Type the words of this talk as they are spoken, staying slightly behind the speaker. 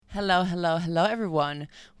Hello, hello, hello, everyone.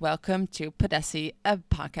 Welcome to Podesi, a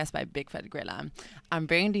podcast by Big Fat Gorilla. I'm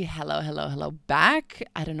bringing the hello, hello, hello back.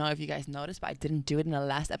 I don't know if you guys noticed, but I didn't do it in the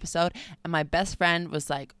last episode. And my best friend was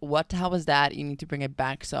like, "What the hell was that? You need to bring it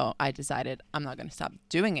back." So I decided I'm not going to stop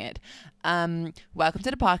doing it. Welcome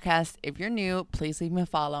to the podcast. If you're new, please leave me a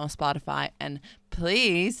follow on Spotify and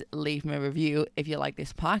please leave me a review if you like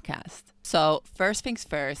this podcast. So, first things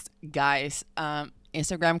first, guys.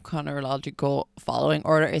 Instagram chronological following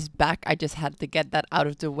order is back. I just had to get that out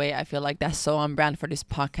of the way. I feel like that's so on brand for this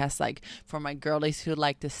podcast. Like for my girlies who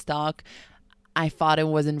like to stalk, I thought it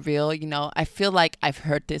wasn't real. I feel like I've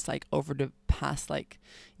heard this like over the past like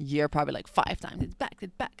year, probably like 5 times. It's back,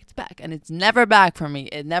 it's back, it's back. And it's never back for me.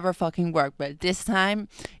 It never fucking worked. But this time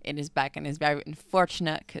it is back, and it's very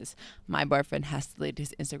unfortunate because my boyfriend has deleted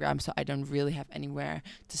his Instagram, so I don't really have anywhere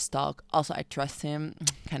to stalk. Also, I trust him.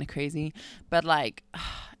 Kind of crazy. But like,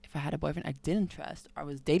 if I had a boyfriend I didn't trust or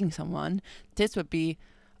was dating someone, this would be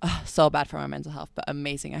so bad for my mental health, but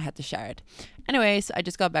amazing. I had to share it. Anyways, I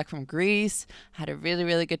just got back from Greece, had a really,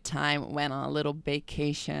 really good time, went on a little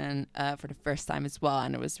vacation for the first time as well,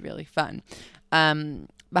 and it was really fun.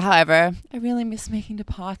 But however, I really miss making the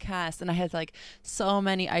podcast, and I had like so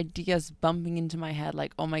many ideas bumping into my head,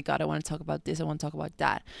 like, oh my God, I want to talk about this, I want to talk about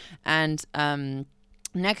that. And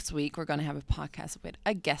next week, we're going to have a podcast with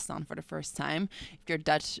a guest on for the first time. If you're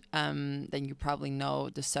Dutch, then you probably know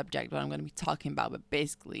the subject, what I'm going to be talking about. But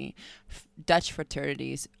basically, Dutch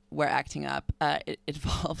fraternities were acting up. It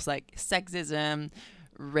involves like sexism,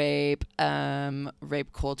 rape,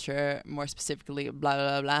 rape culture, more specifically, blah,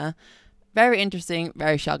 blah, blah. Very interesting,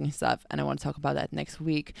 very shocking stuff. And I want to talk about that next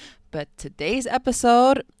week. But today's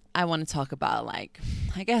episode, I want to talk about like,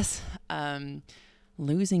 I guess,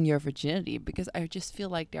 losing your virginity, because I just feel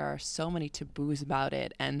like there are so many taboos about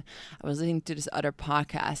it. And I was listening to this other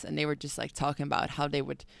podcast, and they were just like talking about how they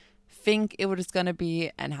would think it was going to be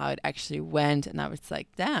and how it actually went. And I was like,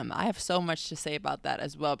 damn, I have so much to say about that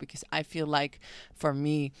as well, because I feel like for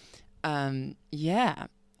me, yeah,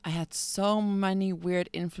 I had so many weird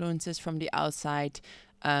influences from the outside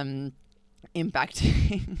impacting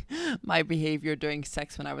my behavior during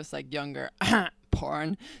sex when I was like younger.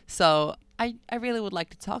 Porn. So I really would like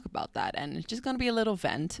to talk about that, and it's just going to be a little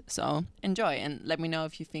vent. So enjoy and let me know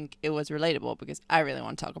if you think it was relatable, because I really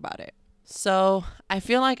want to talk about it. So I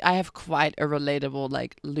feel like I have quite a relatable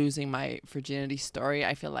like losing my virginity story.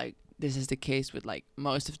 I feel like this is the case with like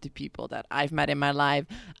most of the people that I've met in my life.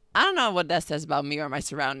 I don't know what that says about me or my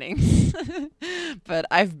surroundings, but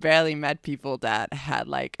I've barely met people that had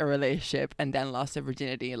like a relationship and then lost their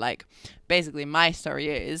virginity. Like basically my story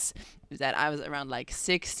is that I was around like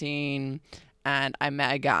 16 and I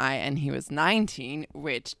met a guy and he was 19,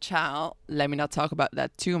 which, child, let me not talk about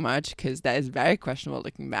that too much because that is very questionable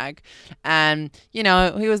looking back. And, he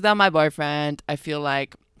was then my boyfriend. I feel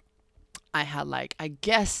like I had like, I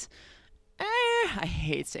guess, I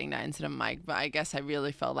hate saying that into the mic, but I guess I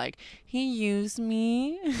really felt like he used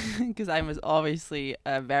me because I was obviously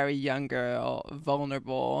a very young girl,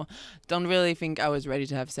 vulnerable. Don't really think I was ready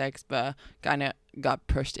to have sex, but kind of got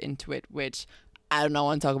pushed into it, which I don't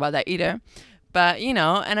want to talk about that either. But,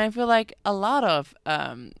 and I feel like a lot of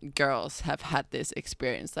girls have had this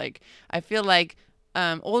experience. Like, I feel like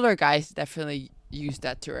older guys definitely use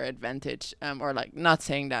that to their advantage, or like not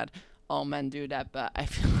saying that all men do that, but I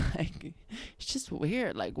feel like it's just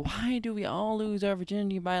weird. Like, why do we all lose our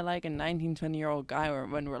virginity by like a 19, 20-year-old guy, or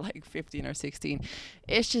when we're like 15 or 16?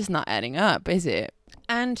 It's just not adding up, is it?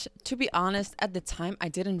 And to be honest, at the time, I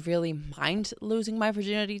didn't really mind losing my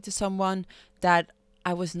virginity to someone that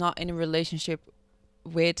I was not in a relationship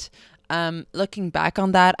with. Looking back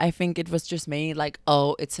on that, I think it was just me like,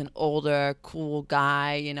 oh, it's an older cool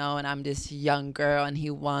guy, and I'm this young girl and he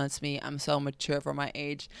wants me. I'm so mature for my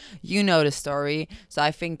age. You know the story. So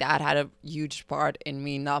I think that had a huge part in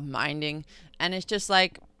me not minding. And it's just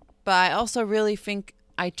like, but I also really think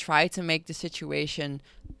I tried to make the situation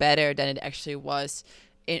better than it actually was,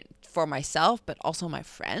 for myself, but also my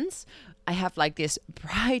friends. I have like this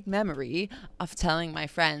bright memory of telling my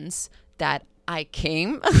friends that I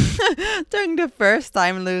came during the first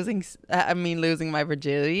time losing my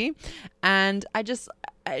virginity. And I just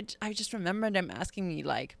remember them asking me,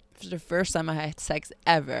 like, for the first time I had sex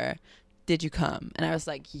ever, did you come? And I was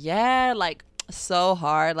like, yeah, like so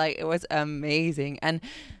hard, like it was amazing. And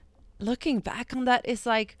looking back on that, it's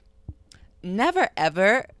like, never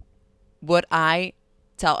ever would I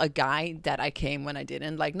tell a guy that I came when I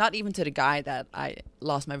didn't. Like, not even to the guy that I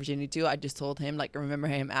lost my virginity to. I just told him, like, I remember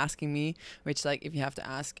him asking me, which, like, if you have to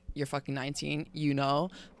ask, you're fucking 19,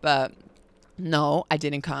 but no, I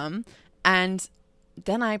didn't come. And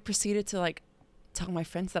then I proceeded to, like, tell my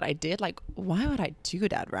friends that I did. Like, why would I do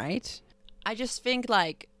that, right? I just think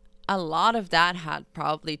like a lot of that had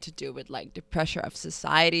probably to do with like the pressure of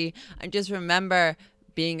society. I just remember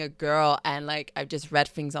being a girl and like I've just read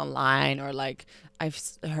things online, or like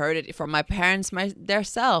heard it from my parents their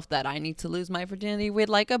self, that I need to lose my virginity with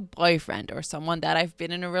like a boyfriend or someone that I've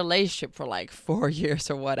been in a relationship for like 4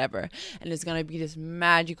 years or whatever, and it's gonna be this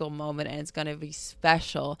magical moment, and it's gonna be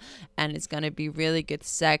special, and it's gonna be really good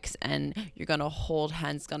sex, and you're gonna hold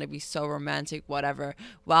hands, it's gonna be so romantic, whatever.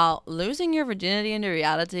 While losing your virginity in the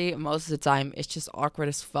reality, most of the time it's just awkward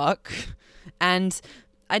as fuck. And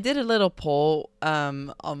I did a little poll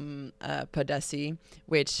on Podesi,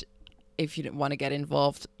 which, if you want to get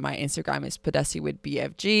involved, my Instagram is Podesi with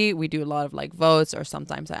BFG. We do a lot of like votes, or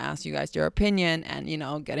sometimes I ask you guys your opinion and,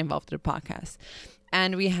 get involved in the podcast.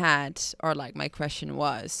 And we had, or like my question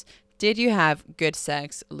was, did you have good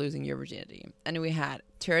sex losing your virginity? And we had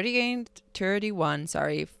 31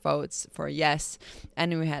 votes for yes,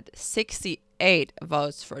 and we had 68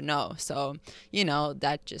 votes for no. So,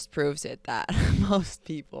 that just proves it that most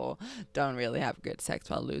people don't really have good sex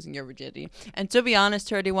while losing your virginity. And to be honest,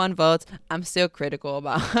 31 votes, I'm still critical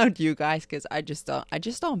about you guys, because I just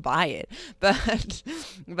don't buy it.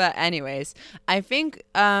 But anyways, I think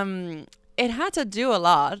it had to do a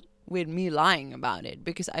lot with me lying about it,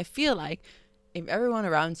 because I feel like if everyone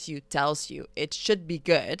around you tells you it should be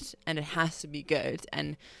good and it has to be good,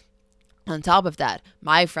 and on top of that,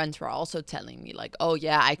 my friends were also telling me like, oh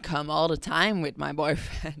yeah, I come all the time with my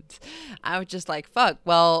boyfriend. I was just like, fuck,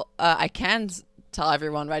 well, I can't tell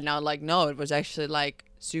everyone right now, like, no, it was actually like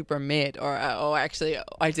super mid, or actually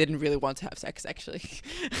I didn't really want to have sex actually.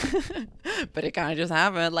 But it kind of just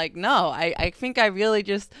happened. Like, no, I think I really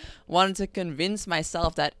just wanted to convince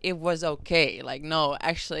myself that it was okay. Like, no,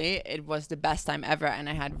 actually it was the best time ever, and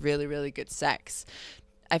I had really, really good sex.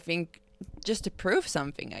 I think just to prove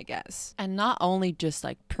something, I guess. And not only just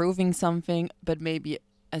like proving something, but maybe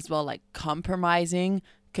as well like compromising,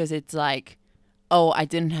 because it's like, oh, I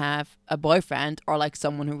didn't have a boyfriend or like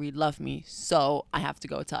someone who really loved me, so I have to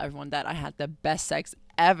go tell everyone that I had the best sex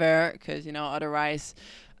ever, because otherwise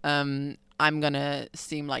I'm gonna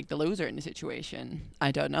seem like the loser in the situation.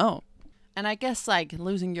 I don't know. And I guess like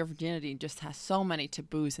losing your virginity just has so many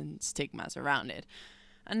taboos and stigmas around it.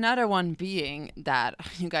 Another one being that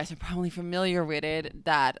you guys are probably familiar with it,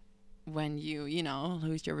 that when you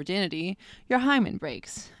lose your virginity, your hymen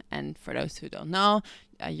breaks. And for those who don't know,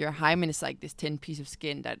 your hymen is like this thin piece of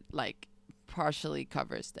skin that like partially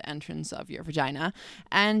covers the entrance of your vagina,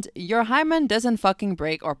 and your hymen doesn't fucking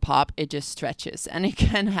break or pop, it just stretches. And it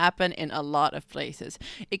can happen in a lot of places.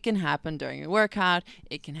 It can happen during a workout,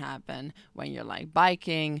 it can happen when you're like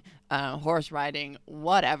biking, horse riding,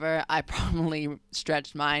 whatever. I probably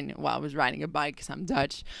stretched mine while I was riding a bike because I'm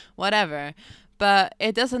Dutch, whatever. But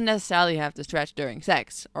it doesn't necessarily have to stretch during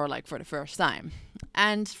sex or like for the first time.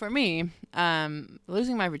 And for me,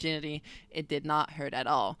 losing my virginity, it did not hurt at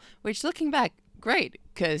all. Which, looking back, great,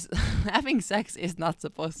 because having sex is not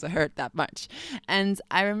supposed to hurt that much. And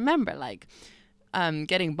I remember like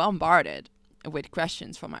getting bombarded with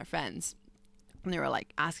questions from my friends. And they were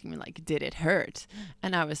like asking me like, did it hurt?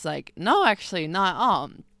 And I was like, no, actually not at all.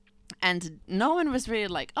 And no one was really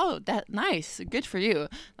like, oh, that nice, good for you.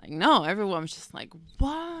 Like, no, everyone was just like,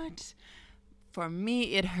 what? For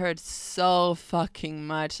me, it hurt so fucking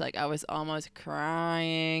much. Like, I was almost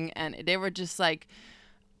crying. And they were just like,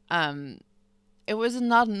 it was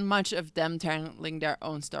not much of them telling their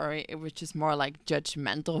own story. It was just more like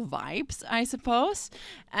judgmental vibes, I suppose.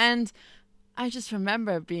 And I just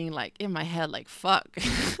remember being like in my head, like, fuck,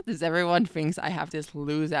 does everyone thinks I have this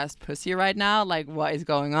loose ass pussy right now? Like, what is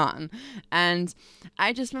going on? And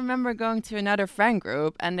I just remember going to another friend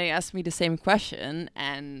group and they asked me the same question.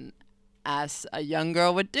 And as a young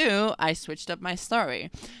girl would do, I switched up my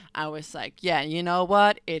story. I was like, yeah, you know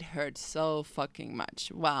what? It hurt so fucking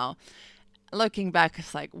much. Wow. Looking back,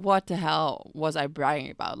 it's like, what the hell was I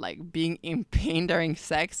bragging about? Like, being in pain during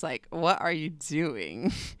sex? Like, what are you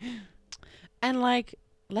doing? And like,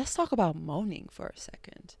 let's talk about moaning for a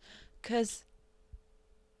second. Because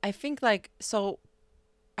I think like, so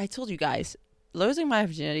I told you guys, losing my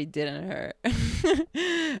virginity didn't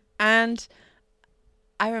hurt. And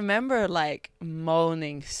I remember like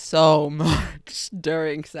moaning so much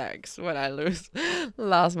during sex when I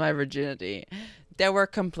lost my virginity. There were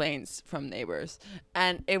complaints from neighbors.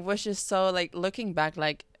 And it was just so like, looking back,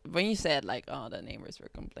 like, when you said like, oh, the neighbors were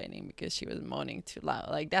complaining because she was moaning too loud,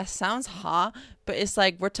 like that sounds hot, but it's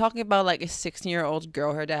like we're talking about like a 16-year-old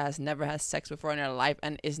girl here that has never had sex before in her life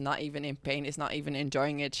and is not even in pain, is not even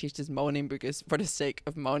enjoying it. She's just moaning because for the sake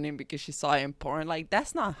of moaning because she saw it in porn. Like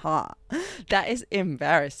that's not hot. That is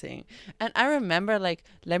embarrassing. And I remember, like,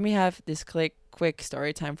 let me have this quick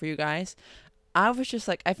story time for you guys. I was just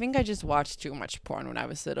like, I think I just watched too much porn when I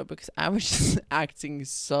was little because I was just acting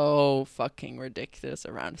so fucking ridiculous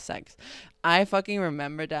around sex. I fucking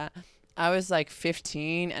remember that I was like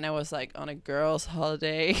 15 and I was like on a girls'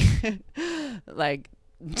 holiday, like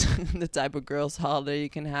the type of girls' holiday you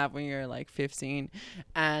can have when you're like 15.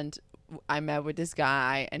 And I met with this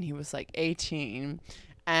guy and he was like 18.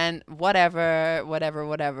 And whatever,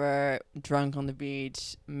 drunk on the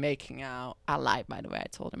beach, making out. I lied, by the way. I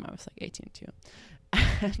told him I was like 18 too.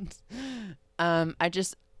 And I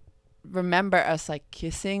just remember us like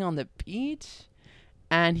kissing on the beach,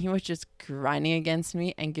 and he was just grinding against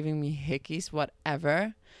me and giving me hickeys,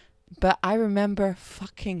 whatever. But I remember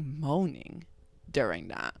fucking moaning during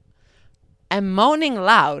that. And moaning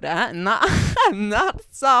loud, not not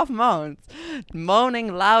soft moans.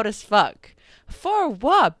 Moaning loud as fuck. For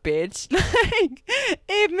what, bitch? Like,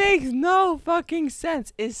 it makes no fucking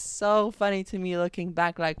sense. It's so funny to me looking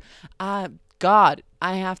back, like, God,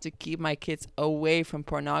 I have to keep my kids away from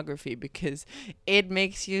pornography because it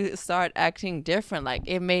makes you start acting different. Like,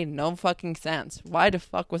 it made no fucking sense. Why the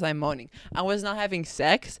fuck was I moaning? I was not having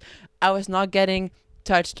sex. I was not getting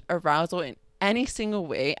touched, arousal in any single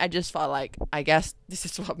way. I just felt like, I guess this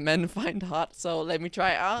is what men find hot, so let me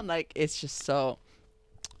try it out. Like, it's just so...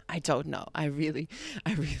 I don't know. I really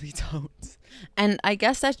don't. And I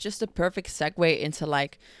guess that's just a perfect segue into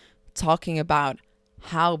like talking about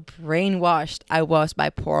how brainwashed I was by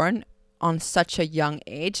porn on such a young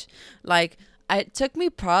age. Like, it took me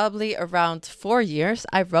probably around 4 years.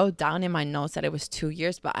 I wrote down in my notes that it was 2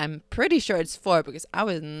 years, but I'm pretty sure it's 4 because I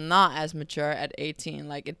was not as mature at 18.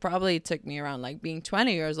 Like, it probably took me around like being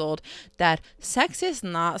 20 years old that sex is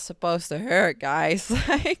not supposed to hurt, guys.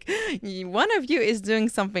 Like, one of you is doing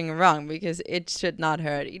something wrong because it should not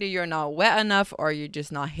hurt. Either you're not wet enough or you're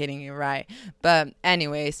just not hitting it right. But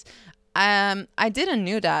anyways, I didn't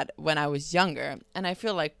knew that when I was younger, and I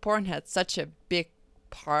feel like porn had such a big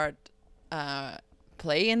part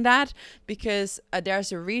play in that because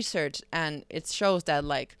there's a research and it shows that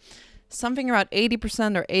like something around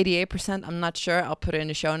 80% or 88%, I'm not sure, I'll put it in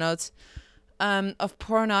the show notes, of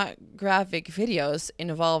pornographic videos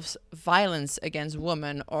involves violence against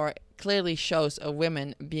women or clearly shows a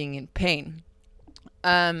woman being in pain.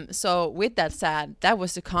 So with that said, that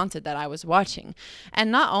was the content that I was watching.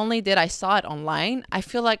 And not only did I saw it online, I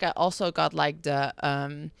feel like I also got like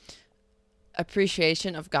the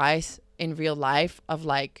appreciation of guys in real life of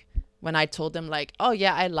like when I told them like, oh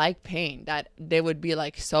yeah, I like pain, that they would be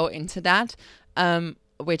like so into that,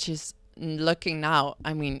 which is looking now,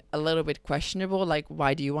 I mean, a little bit questionable. Like,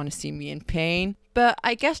 why do you want to see me in pain? But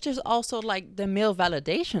I guess there's also like the male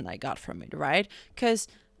validation I got from it, right? Because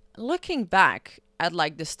looking back at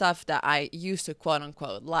like the stuff that I used to quote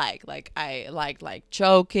unquote like I like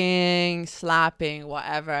choking, slapping,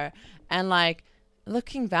 whatever, and like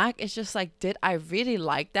looking back, it's just like, did I really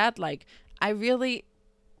like that? Like, I really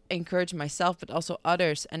encourage myself, but also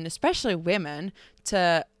others, and especially women,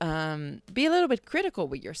 to be a little bit critical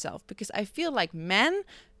with yourself, because I feel like men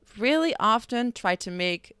really often try to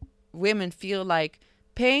make women feel like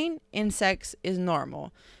pain in sex is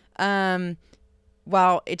normal.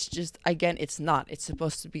 Well, it's just, again, it's not. It's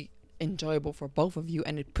supposed to be enjoyable for both of you,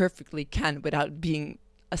 and it perfectly can without being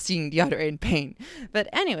seeing the other in pain. But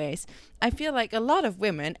anyways, I feel like a lot of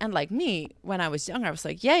women, and like me, when I was younger, I was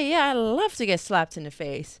like, yeah, I love to get slapped in the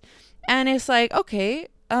face. And it's like, okay,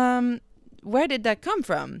 where did that come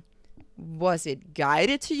from? Was it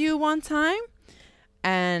guided to you one time?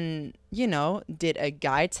 And, you know, did a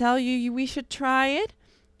guy tell you we should try it?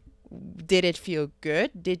 Did it feel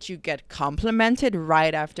good? Did you get complimented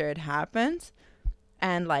right after it happened?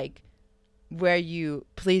 And like, were you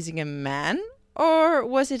pleasing a man? Or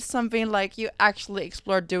was it something like you actually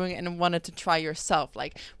explored doing it and wanted to try yourself?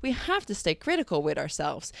 Like, we have to stay critical with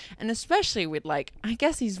ourselves. And especially with, like, I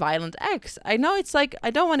guess these violent acts. I know it's like, I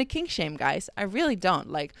don't want to kink shame, guys. I really don't.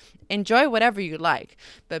 Like, enjoy whatever you like.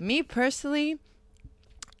 But me personally,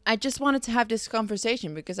 I just wanted to have this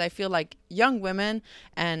conversation because I feel like young women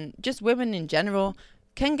and just women in general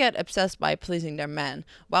can get obsessed by pleasing their men.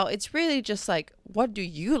 Well, it's really just like, what do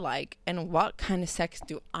you like and what kind of sex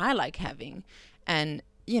do I like having? And,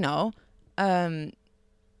 you know,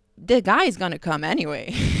 the guy is gonna come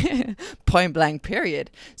anyway. Point blank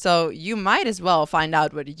period. So you might as well find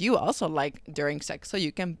out what you also like during sex, so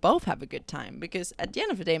you can both have a good time, because at the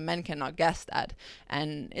end of the day, men cannot guess that.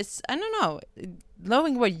 And it's, I don't know,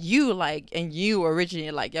 knowing what you like and you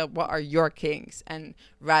originally like, yeah, what are your kinks, and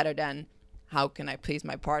rather than how can I please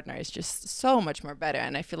my partner, is just so much more better.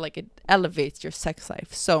 And I feel like it elevates your sex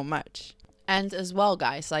life so much. And as well,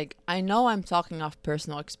 guys, like, I know I'm talking off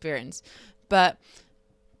personal experience, but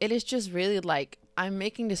it is just really like, I'm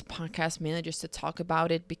making this podcast mainly just to talk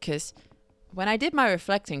about it, because when I did my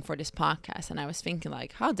reflecting for this podcast, and I was thinking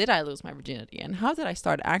like, how did I lose my virginity, and how did I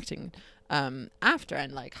start acting after,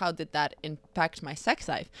 and like, how did that impact my sex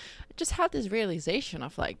life, I just had this realization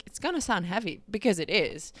of like, it's gonna sound heavy, because it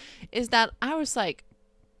is that I was like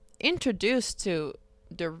introduced to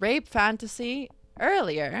the rape fantasy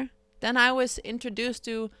earlier than I was introduced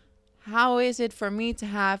to how is it for me to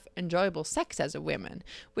have enjoyable sex as a woman,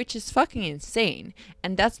 which is fucking insane.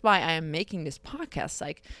 And that's why I am making this podcast.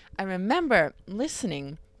 Like, I remember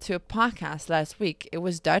listening to a podcast last week. It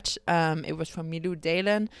was Dutch. It was from Milou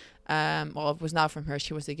Dalen. Well, it was not from her.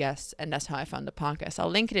 She was a guest, and that's how I found the podcast. I'll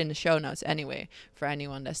link it in the show notes anyway for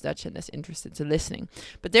anyone that's Dutch and that's interested in listening.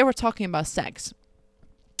 But they were talking about sex.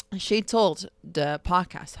 She told the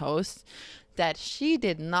podcast host that she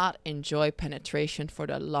did not enjoy penetration for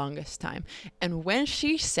the longest time. And when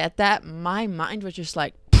she said that, my mind was just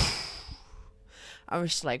like, I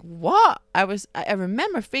was like, what? I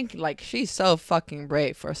remember thinking like, she's so fucking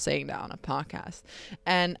brave for saying that on a podcast.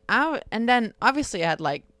 And then obviously I had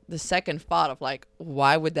like the second thought of like,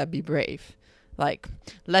 why would that be brave? Like,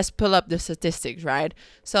 let's pull up the statistics, right?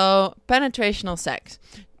 So penetrational sex,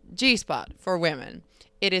 G-spot for women,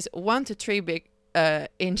 it is 1 to 3 big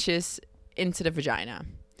inches into the vagina.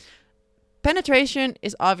 Penetration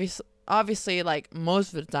is obviously like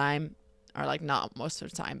most of the time, or like not most of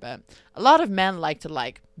the time, but a lot of men like to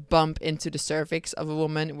like bump into the cervix of a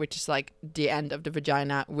woman, which is like the end of the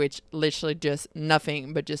vagina, which literally just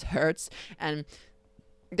nothing but just hurts. And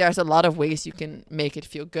there's a lot of ways you can make it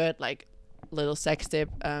feel good, like little sex tip,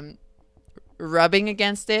 rubbing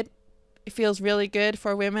against it. It feels really good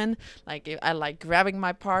for women. Like, if I like grabbing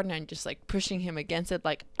my partner and just like pushing him against it.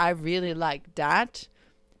 Like, I really like that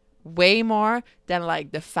way more than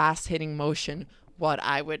like the fast hitting motion, what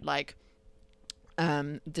I would like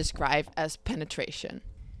describe as penetration.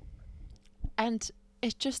 And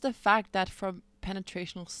it's just the fact that from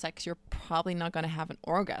penetrational sex, you're probably not going to have an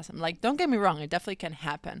orgasm. Like, don't get me wrong, it definitely can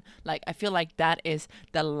happen. Like, I feel like that is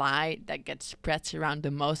the lie that gets spread around the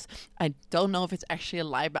most. I don't know if it's actually a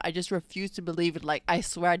lie, but I just refuse to believe it. Like, I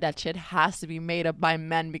swear that shit has to be made up by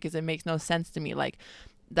men, because it makes no sense to me. Like,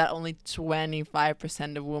 that only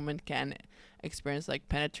 25% of women can experience like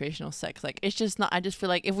penetrational sex. Like, it's just not. I just feel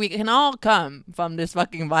like if we can all come from this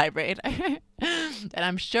fucking vibrator, and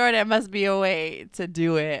I'm sure there must be a way to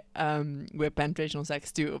do it with penetrational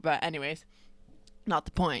sex too. But anyways, not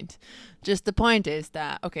the point. Just the point is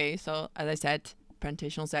that, okay, so as I said,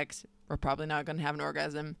 penetrational sex, we're probably not going to have an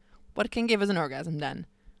orgasm. What can give us an orgasm then?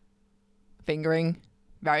 Fingering,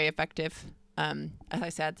 very effective. As I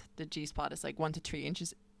said, the G-spot is like 1 to 3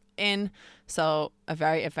 inches in, so a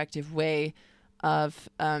very effective way of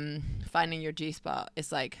finding your G-spot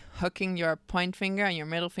is like hooking your point finger and your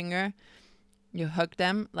middle finger. You hook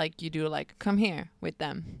them like you do like come here with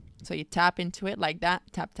them. So you tap into it like that,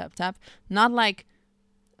 tap, tap, tap. Not like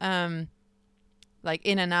in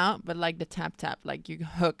and out, but like the tap, tap, like you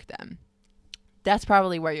hook them. That's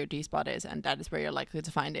probably where your G-spot is, and that is where you're likely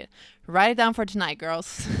to find it. Write it down for tonight,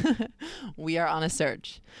 girls. We are on a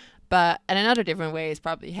search. But and another different way is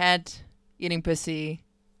probably head, eating pussy.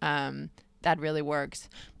 That really works.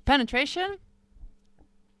 Penetration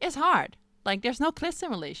is hard. Like, there's no clit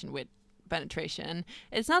stimulation with penetration.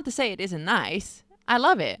 It's not to say it isn't nice. I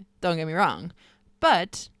love it. Don't get me wrong.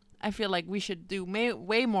 But I feel like we should do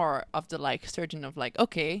way more of the like searching of like,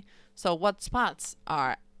 okay, so what spots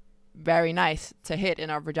are very nice to hit in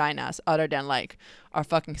our vaginas other than like our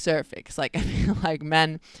fucking cervix. Like, I feel like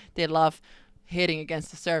men, they love hitting against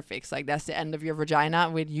the cervix. Like, that's the end of your vagina,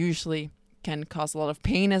 which usually can cause a lot of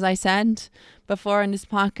pain, as I said before in this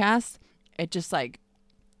podcast. It just like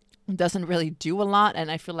doesn't really do a lot. And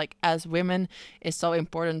I feel like as women, it's so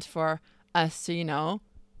important for us to, you know,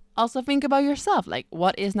 also think about yourself. Like,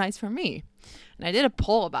 what is nice for me? And I did a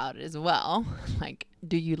poll about it as well. Like,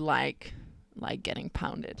 do you like getting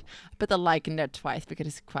pounded? I put the like in there twice because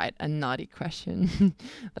it's quite a naughty question.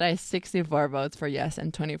 But I had 64 votes for yes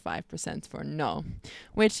and 25% for no,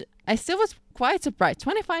 which I still was quite surprised.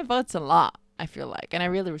 25 votes a lot, I feel like, and I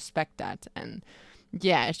really respect that. And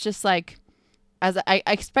yeah, it's just like, as I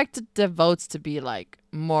expected the votes to be like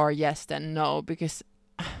more yes than no, because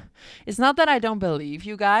it's not that I don't believe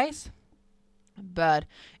you guys, but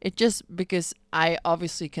it just because I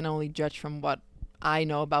obviously can only judge from what I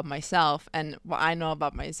know about myself, and what I know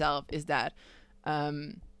about myself is that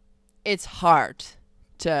it's hard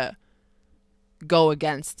to go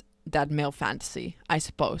against that male fantasy, I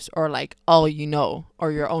suppose, or like all you know,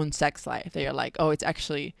 or your own sex life that you're like, oh, it's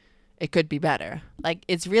actually, it could be better. Like,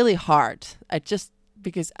 it's really hard. I just,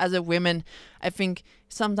 because as a woman, I think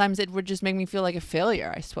sometimes it would just make me feel like a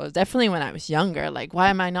failure, I suppose. Definitely when I was younger, like, why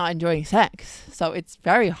am I not enjoying sex? So it's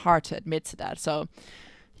very hard to admit to that. So,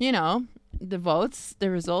 you know, the votes, the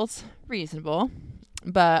results, reasonable.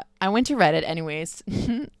 But I went to Reddit anyways.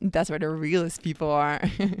 That's where the realest people are.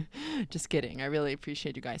 Just kidding. I really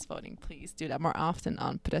appreciate you guys voting. Please do that more often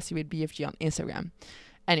on Pedestrian with BFG on Instagram.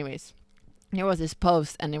 Anyways, there was this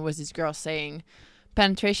post, and it was this girl saying,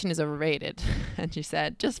 penetration is overrated. And she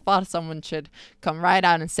said, just thought someone should come right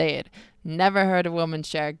out and say it. Never heard a woman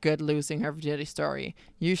share a good losing her virginity story.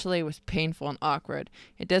 Usually it was painful and awkward.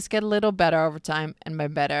 It does get a little better over time, and by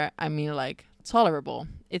better, I mean like tolerable.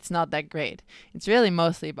 It's not that great. It's really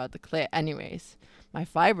mostly about the clit anyways. My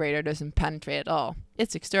vibrator doesn't penetrate at all.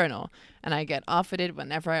 It's external, and I get off with it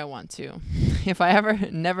whenever I want to. If I ever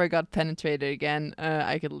never got penetrated again,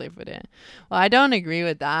 I could live with it. Well, I don't agree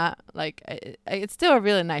with that. Like, it's still a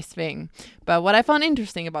really nice thing. But what I found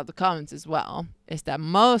interesting about the comments as well is that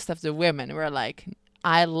most of the women were like,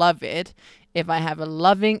 I love it if I have a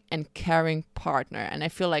loving and caring partner. And I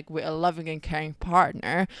feel like with a loving and caring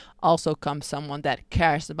partner also comes someone that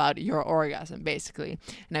cares about your orgasm, basically.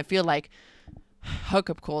 And I feel like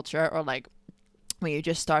hookup culture, or like when you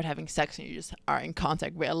just start having sex and you just are in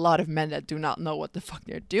contact with a lot of men that do not know what the fuck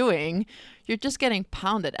they're doing, you're just getting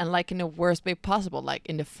pounded, and like in the worst way possible, like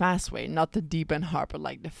in the fast way, not the deep and hard, but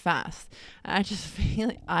like the fast. And I just feel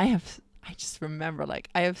like I just remember, like,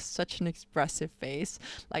 I have such an expressive face.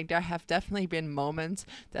 Like, there have definitely been moments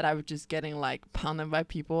that I was just getting like pounded by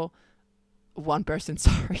people. One person,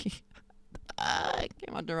 sorry. I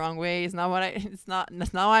came out the wrong way. That's not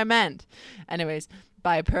what I meant. Anyways,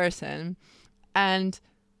 by a person, and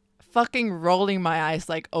fucking rolling my eyes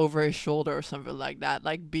like over his shoulder or something like that,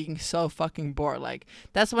 like being so fucking bored. Like,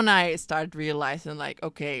 that's when I started realizing, like,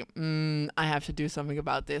 okay, I have to do something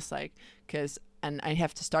about this, like, and I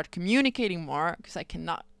have to start communicating more, because I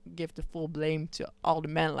cannot give the full blame to all the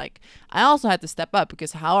men. Like, I also had to step up,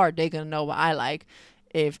 because how are they gonna know what I like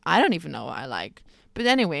if I don't even know what I like? But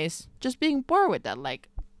anyways, just being bored with that, like,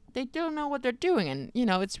 they don't know what they're doing, and you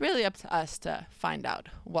know, it's really up to us to find out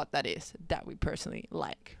what that is that we personally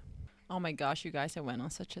like. Oh my gosh, you guys, I went on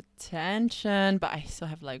such a tangent, but I still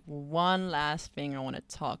have like one last thing I want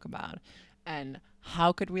to talk about. And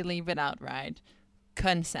how could we leave it out, right?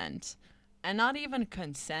 Consent. And not even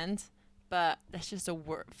consent, but that's just a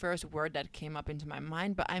first word that came up into my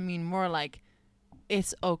mind. But I mean more like,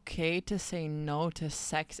 it's okay to say no to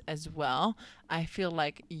sex as well. I feel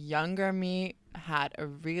like younger me had a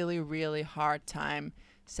really, really hard time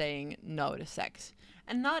saying no to sex.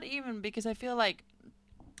 And not even because I feel like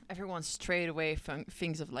everyone straight away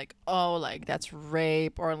thinks of like, oh, like that's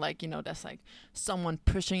rape, or like, you know, that's like someone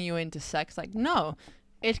pushing you into sex. Like, no,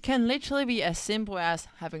 it can literally be as simple as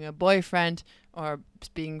having a boyfriend or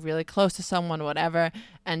being really close to someone, whatever,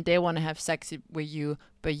 and they want to have sex with you,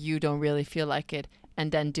 but you don't really feel like it,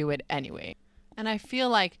 and then do it anyway. And I feel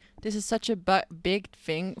like this is such a big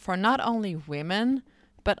thing for not only women,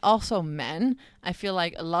 but also men. I feel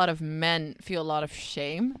like a lot of men feel a lot of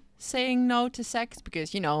shame saying no to sex,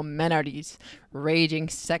 because, you know, men are these raging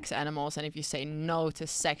sex animals, and if you say no to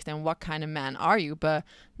sex, then what kind of man are you? But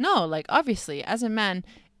no, like, obviously as a man,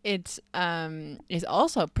 it's is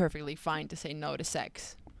also perfectly fine to say no to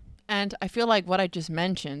sex. And I feel like what I just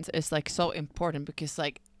mentioned is like so important, because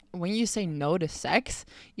like when you say no to sex,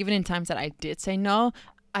 even in times that I did say no,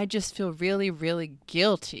 I just feel really, really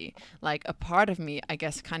guilty. Like, a part of me, I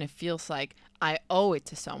guess, kind of feels like I owe it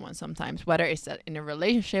to someone sometimes, whether it's that in a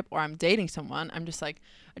relationship or I'm dating someone. I'm just like,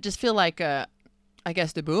 I just feel like, I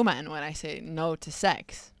guess, the boo man when I say no to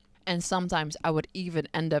sex. And sometimes I would even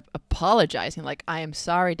end up apologizing, like, I am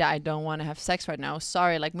sorry that I don't want to have sex right now.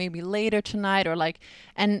 Sorry, like maybe later tonight, or like,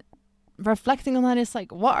 and reflecting on that is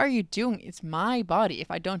like, what are you doing? It's my body.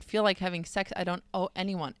 If I don't feel like having sex, I don't owe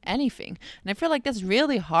anyone anything. And I feel like that's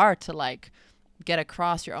really hard to like get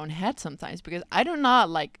across your own head sometimes, because I do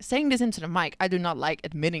not like saying this into the mic. I do not like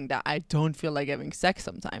admitting that I don't feel like having sex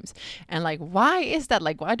sometimes. And like, why is that?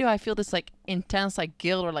 Like, why do I feel this like intense like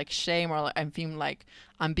guilt or like shame, or like I'm feeling like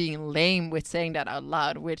I'm being lame with saying that out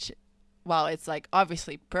loud, which while it's like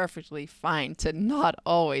obviously perfectly fine to not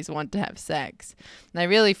always want to have sex. And I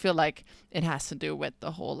really feel like it has to do with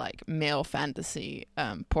the whole like male fantasy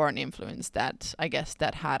porn influence that I guess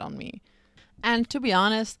that had on me. And to be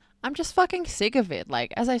honest, I'm just fucking sick of it.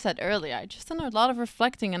 Like, as I said earlier, I just done a lot of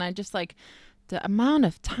reflecting, and I just like the amount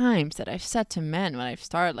of times that I've said to men when I've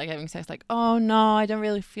started like having sex, like, oh no, I don't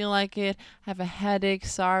really feel like it. I have a headache,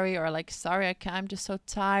 sorry, or like, sorry, I can't, I'm just so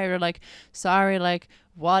tired, or like, sorry, like,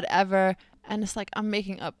 whatever. And it's like, I'm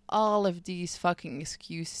making up all of these fucking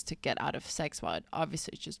excuses to get out of sex, while it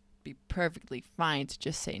obviously just be perfectly fine to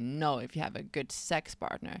just say no if you have a good sex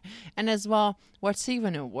partner. And as well, what's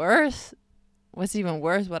even worse,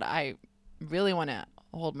 what I really want to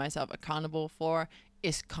hold myself accountable for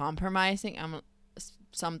is compromising. I'm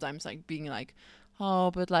sometimes like being like, oh,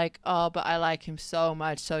 but I like him so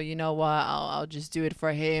much, so you know what, I'll just do it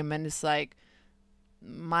for him. And it's like,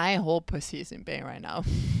 my whole pussy is in pain right now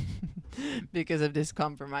because of this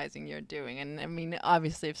compromising you're doing. And I mean,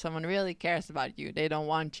 obviously, if someone really cares about you, they don't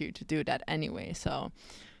want you to do that anyway. So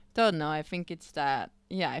don't know. I think it's that.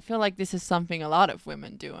 Yeah, I feel like this is something a lot of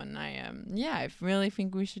women do, and I really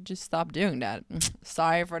think we should just stop doing that.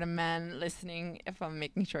 Sorry for the men listening if I'm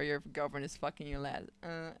making sure your girlfriend is fucking you less,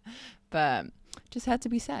 but just had to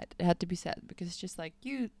be said. It had to be said because it's just like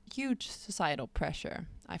huge societal pressure,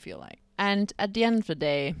 I feel like. And at the end of the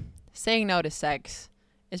day, saying no to sex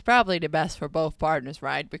is probably the best for both partners,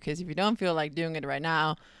 right? Because if you don't feel like doing it right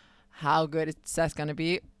now, how good is sex gonna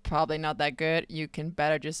be? Probably not that good. You can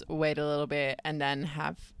better just wait a little bit and then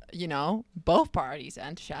have, both parties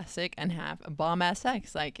enthusiastic and have a bomb ass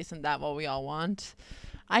sex. Like, isn't that what we all want?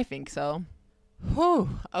 I think so. Whew.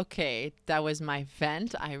 Okay, that was my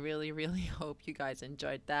vent. I really, really hope you guys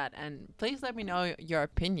enjoyed that. And please let me know your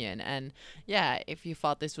opinion. And yeah, if you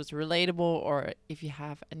thought this was relatable, or if you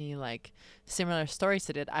have any like similar stories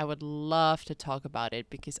to it, I would love to talk about it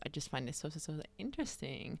because I just find it so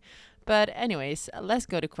interesting. But anyways, let's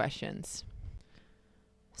go to questions.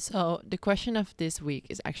 So the question of this week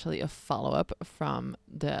is actually a follow-up from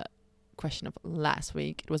the question of last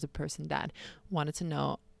week. It was a person that wanted to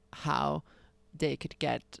know how they could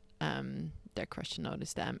get their question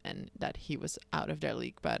noticed them, and that he was out of their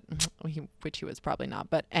league, but which he was probably not.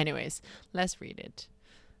 But anyways, let's read it.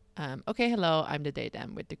 Okay, hello, I'm the date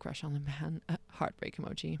with the crush on the man. Heartbreak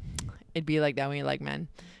emoji. It'd be like that when you like men.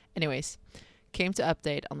 Anyways, came to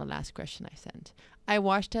update on the last question I sent. I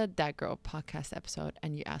watched That Girl podcast episode,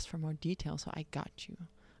 and you asked for more details, so I got you.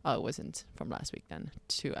 Oh, it wasn't from last week then.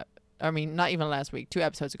 Not even last week, 2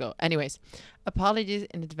 episodes ago. Anyways, apologies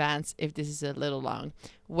in advance if this is a little long.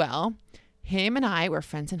 Well, him and I were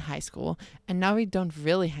friends in high school, and now we don't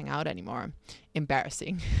really hang out anymore.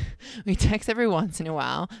 Embarrassing. We text every once in a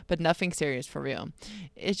while, but nothing serious for real.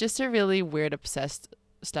 It's just a really weird, obsessed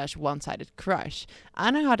 / one-sided crush. I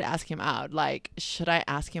don't know how to ask him out. Like, should I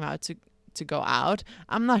ask him out to go out?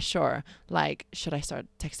 I'm not sure. Like, should I start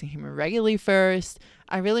texting him regularly first?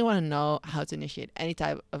 I really want to know how to initiate any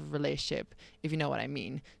type of relationship, if you know what I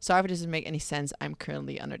mean. Sorry if it doesn't make any sense. I'm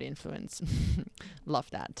currently under the influence. Love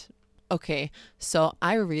that. Okay, so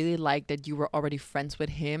I really like that you were already friends with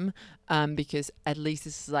him, because at least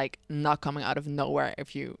this is like not coming out of nowhere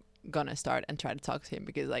if you gonna start and try to talk to him.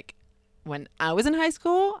 Because like when I was in high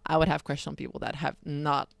school, I would have questions on people that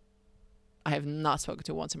I have not spoken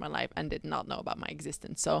to once in my life and did not know about my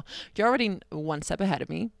existence. So you're already one step ahead of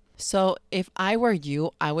me. So if I were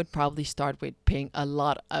you, I would probably start with paying a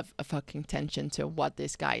lot of fucking attention to what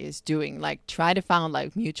this guy is doing. Like, try to find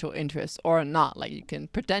like mutual interests or not. Like, you can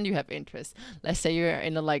pretend you have interests. Let's say you're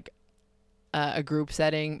in a group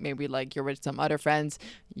setting, maybe like you're with some other friends,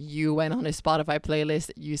 you went on his Spotify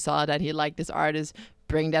playlist, you saw that he liked this artist,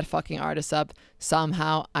 bring that fucking artist up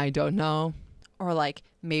somehow, I don't know. Or like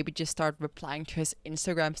maybe just start replying to his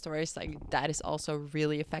Instagram stories. Like, that is also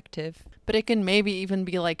really effective. But it can maybe even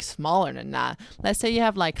be like smaller than that. Let's say you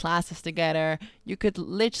have like classes together. You could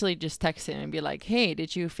literally just text him and be like, hey,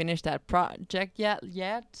 did you finish that project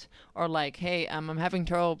yet? Or like, hey, I'm having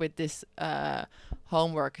trouble with this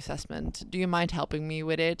homework assessment. Do you mind helping me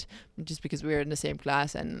with it? Just because we're in the same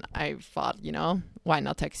class and I thought, why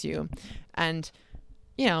not text you? And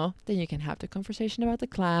then you can have the conversation about the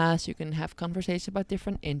class, you can have conversations about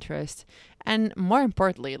different interests. And more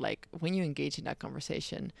importantly, like when you engage in that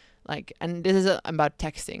conversation, like, and this is about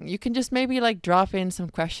texting, you can just maybe like drop in some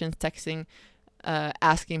questions, texting,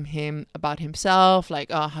 asking him about himself, like,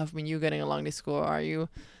 oh, how have been you getting along this school? Are you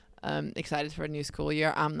excited for a new school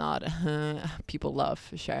year? I'm not. People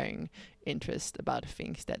love sharing interest about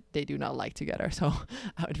things that they do not like together. So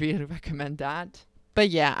I would really recommend that. But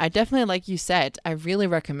yeah, I definitely, like you said, I really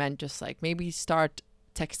recommend just like maybe start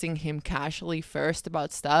texting him casually first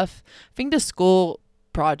about stuff. I think the school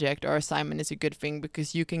project or assignment is a good thing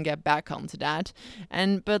because you can get back onto that,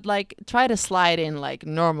 and but like try to slide in like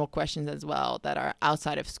normal questions as well that are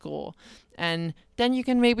outside of school, and then you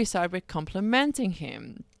can maybe start with complimenting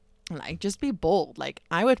him. Like, just be bold. Like,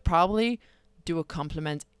 I would probably do a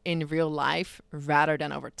compliment in real life rather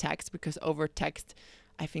than over text, because over text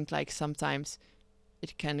I think like sometimes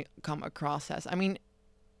it can come across as, I mean,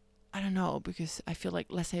 I don't know, because I feel like,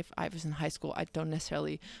 let's say if I was in high school, I don't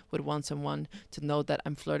necessarily would want someone to know that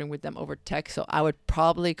I'm flirting with them over text. So I would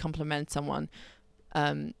probably compliment someone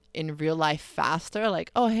in real life faster. Like,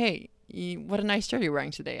 oh, hey, what a nice shirt you're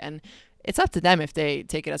wearing today. And it's up to them if they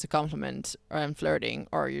take it as a compliment or I'm flirting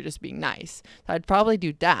or you're just being nice. So I'd probably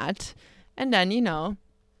do that. And then,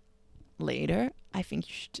 later, I think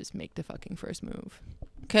you should just make the fucking first move.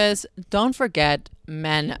 Because don't forget,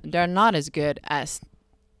 men, they're not as good as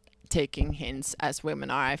taking hints as women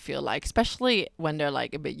are, I feel like, especially when they're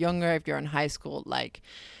like a bit younger. If you're in high school, like,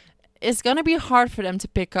 it's gonna be hard for them to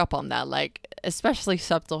pick up on that, like, especially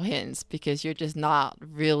subtle hints, because you're just not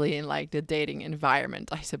really in like the dating environment,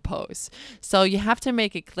 I suppose. So you have to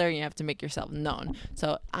make it clear, you have to make yourself known.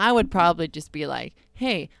 So I would probably just be like,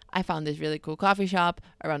 hey, I found this really cool coffee shop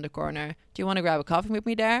around the corner, do you want to grab a coffee with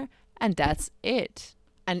me there? And that's it.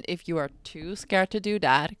 And if you are too scared to do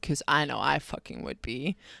that, because I know I fucking would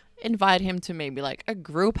be, invite him to maybe like a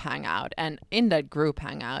group hangout, and in that group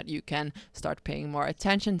hangout you can start paying more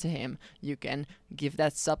attention to him. You can give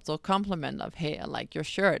that subtle compliment of, hey, I like your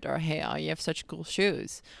shirt, or hey, oh, you have such cool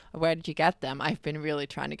shoes, or where did you get them? I've been really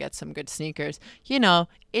trying to get some good sneakers.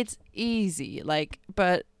 It's easy, like,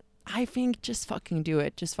 but I think just fucking do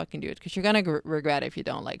it, because you're gonna regret it if you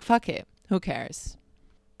don't. Like, fuck it, who cares?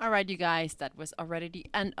 All right, you guys, that was already the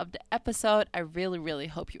end of the episode. I really, really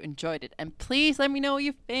hope you enjoyed it. And please let me know what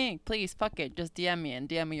you think. Please, fuck it. Just DM me and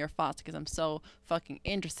DM me your thoughts, because I'm so fucking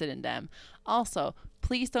interested in them. Also,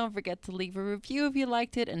 please don't forget to leave a review if you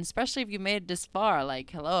liked it. And especially if you made it this far. Like,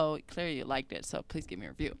 hello, clearly you liked it. So please give me a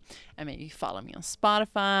review. And maybe follow me on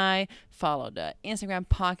Spotify. Follow the Instagram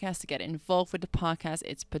podcast to get involved with the podcast.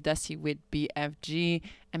 It's Pedessi with BFG.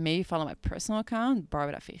 And maybe follow my personal account,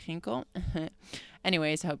 Barbara Virginity.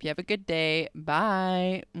 Anyways, I hope you have a good day.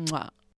 Bye. Mwah.